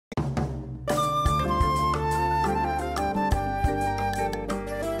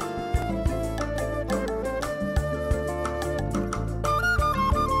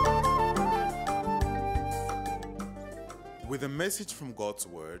message from God's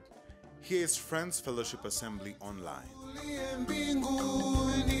Word, here is Friends Fellowship Assembly Online.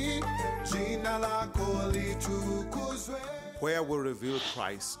 Where we reveal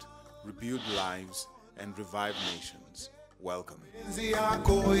Christ, rebuild lives, and revive nations. Welcome.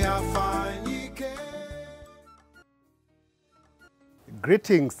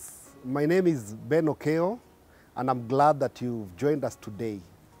 Greetings, my name is Ben Okeyo, and I'm glad that you've joined us today.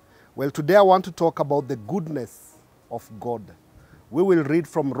 Well, today I want to talk about the goodness of God. We will read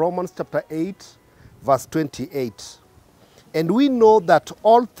from Romans chapter 8, verse 28. And we know that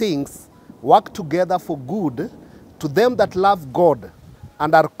all things work together for good to them that love God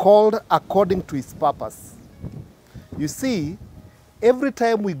and are called according to his purpose. You see, every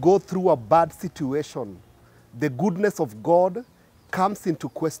time we go through a bad situation, the goodness of God comes into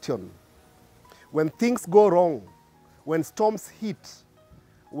question. When things go wrong, when storms hit,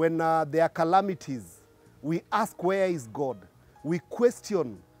 when there are calamities, we ask, where is God? We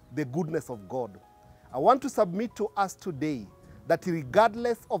question the goodness of God. I want to submit to us today that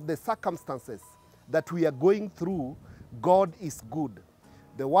regardless of the circumstances that we are going through, God is good.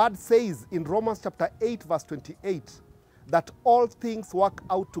 The word says in Romans chapter 8, verse 28, that all things work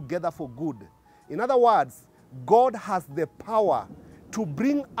out together for good. In other words, God has the power to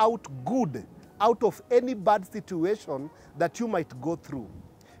bring out good out of any bad situation that you might go through.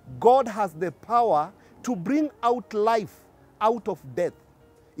 God has the power to bring out life out of death.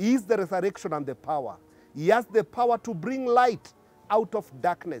 He is the resurrection and the power. He has the power to bring light out of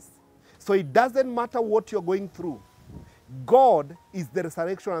darkness. So it doesn't matter what you're going through. God is the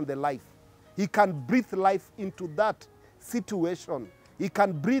resurrection and the life. He can breathe life into that situation. He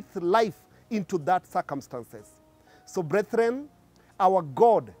can breathe life into that circumstances. So brethren, our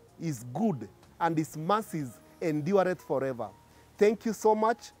God is good and his mercies endureth forever. Thank you so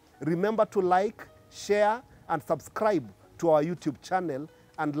much. Remember to like, share, and subscribe to our YouTube channel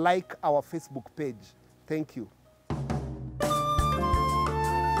and like our Facebook page. Thank you.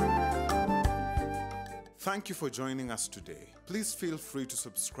 Thank you for joining us today. Please feel free to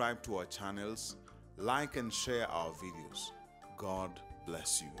subscribe to our channels, like and share our videos. God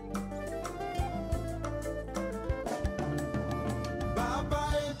bless you.